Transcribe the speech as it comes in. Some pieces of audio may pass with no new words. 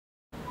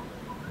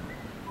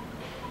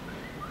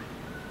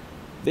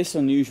This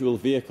unusual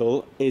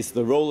vehicle is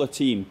the Roller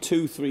Team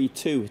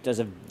 232. It has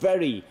a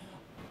very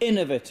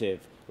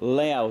innovative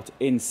layout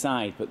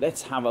inside, but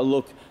let's have a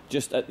look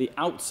just at the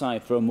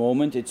outside for a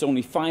moment. It's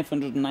only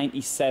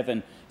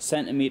 597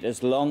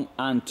 centimeters long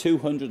and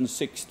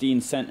 216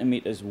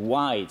 centimeters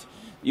wide.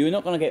 You're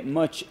not going to get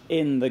much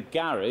in the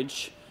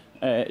garage.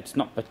 It's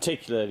not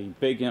particularly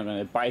big. You're not going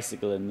to get a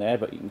bicycle in there,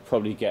 but you can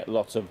probably get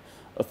lots of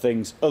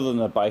things other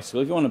than a bicycle.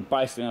 If you want a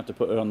bicycle, you have to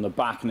put it on the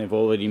back, and they've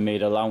already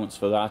made allowance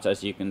for that,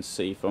 as you can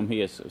see from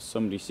here. So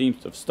somebody seems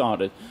to have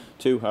started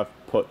to have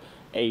put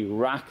a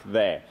rack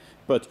there.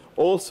 But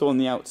also on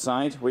the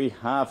outside we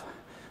have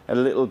a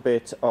little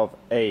bit of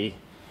a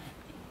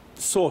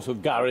sort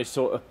of garage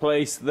sort of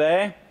place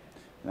there,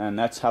 and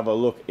let's have a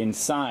look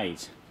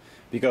inside,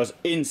 because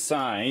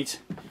inside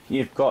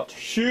you've got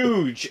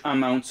huge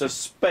amounts of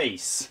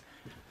space.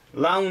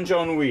 Lounge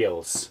on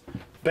wheels,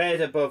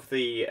 bed above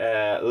the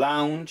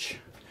lounge.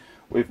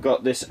 We've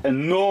got this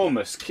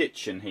enormous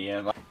kitchen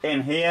here.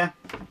 In here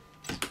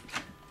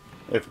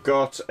we've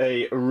got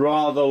a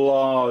rather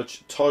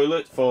large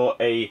toilet for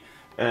a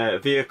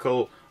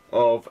vehicle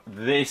of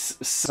this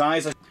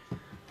size.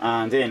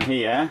 And in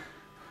here,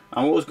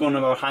 I'm always going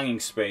about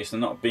hanging space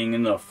and not being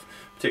enough,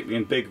 particularly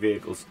in big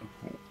vehicles.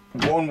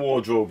 One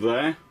wardrobe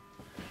there,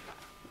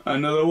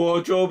 another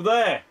wardrobe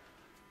there.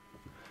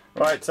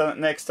 Right, so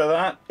next to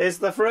that is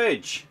the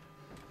fridge.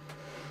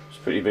 It's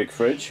a pretty big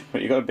fridge,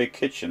 but you've got a big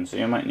kitchen, so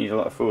you might need a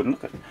lot of food. And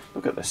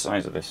look at the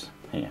size of this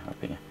here,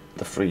 up here,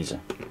 the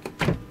freezer.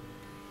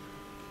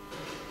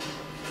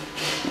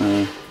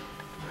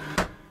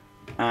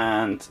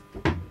 And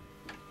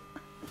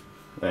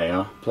there you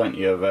are,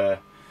 plenty of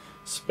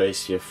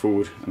space for your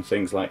food and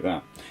things like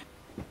that.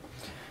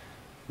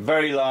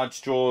 Very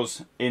large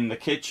drawers in the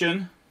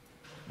kitchen,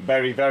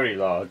 very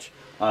large,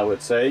 I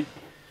would say.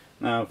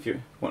 Now if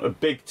you want a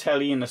big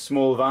telly in a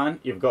small van,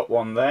 you've got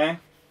one there,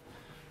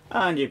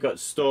 and you've got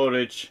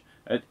storage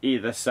at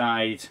either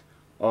side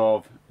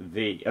of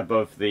the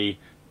above the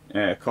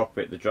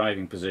cockpit, the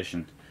driving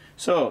position.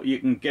 So you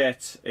can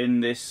get in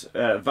this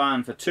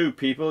van for 2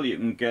 people, you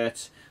can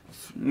get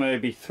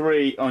maybe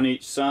 3 on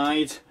each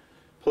side,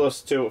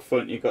 plus 2 up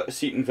front. You've got a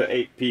seating for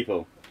 8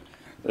 people.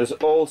 There's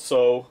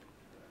also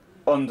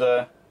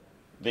under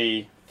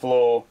the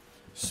floor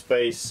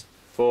space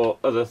for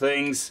other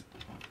things,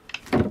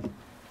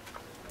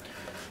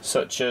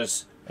 such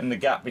as in the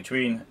gap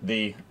between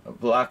the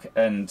black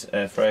and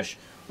fresh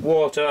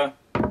water.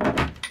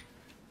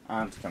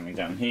 And coming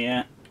down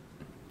here,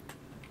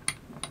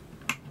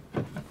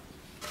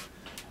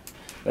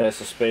 there's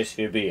the space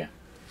for your beer.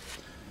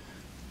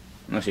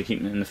 Unless you're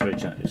keeping it in the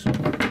fridge, that is.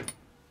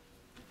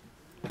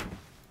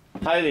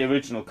 Highly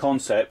original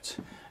concept.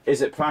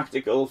 Is it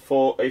practical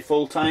for a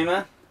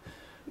full-timer?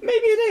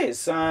 Maybe it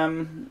is.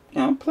 You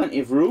know, plenty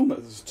of room.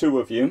 There's 2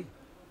 of you.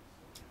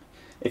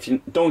 If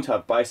you don't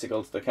have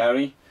bicycles to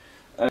carry.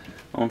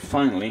 And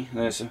finally,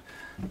 there's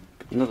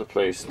another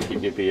place to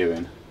keep your beer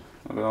in.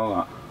 Look at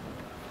all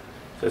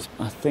that.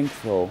 I think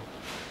though,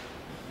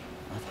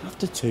 I'd have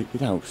to take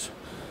it out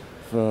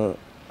for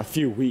a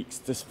few weeks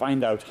to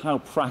find out how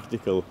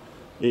practical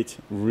it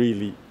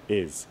really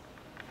is.